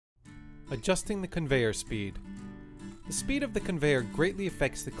Adjusting the conveyor speed. The speed of the conveyor greatly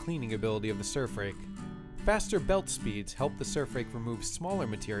affects the cleaning ability of the surf rake. Faster belt speeds help the surf rake remove smaller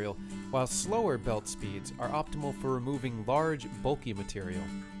material, while slower belt speeds are optimal for removing large, bulky material.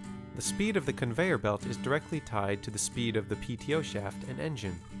 The speed of the conveyor belt is directly tied to the speed of the PTO shaft and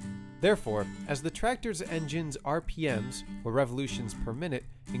engine. Therefore, as the tractor's engine's RPMs, or revolutions per minute,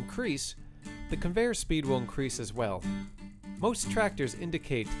 increase, the conveyor speed will increase as well. Most tractors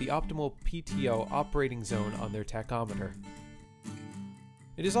indicate the optimal PTO operating zone on their tachometer.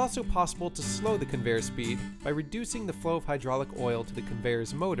 It is also possible to slow the conveyor speed by reducing the flow of hydraulic oil to the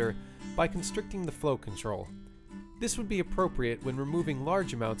conveyor's motor by constricting the flow control. This would be appropriate when removing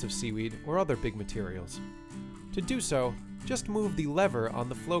large amounts of seaweed or other big materials. To do so, just move the lever on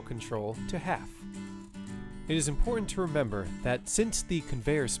the flow control to half. It is important to remember that since the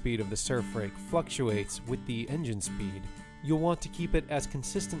conveyor speed of the surf rake fluctuates with the engine speed, you'll want to keep it as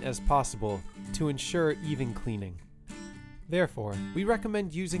consistent as possible to ensure even cleaning. Therefore, we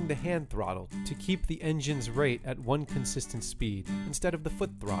recommend using the hand throttle to keep the engine's rate at one consistent speed instead of the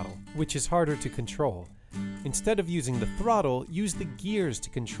foot throttle, which is harder to control. Instead of using the throttle, use the gears to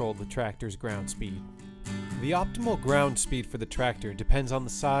control the tractor's ground speed. The optimal ground speed for the tractor depends on the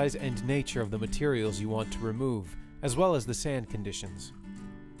size and nature of the materials you want to remove, as well as the sand conditions.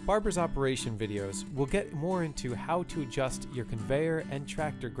 Barber's operation videos will get more into how to adjust your conveyor and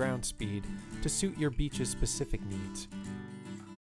tractor ground speed to suit your beach's specific needs.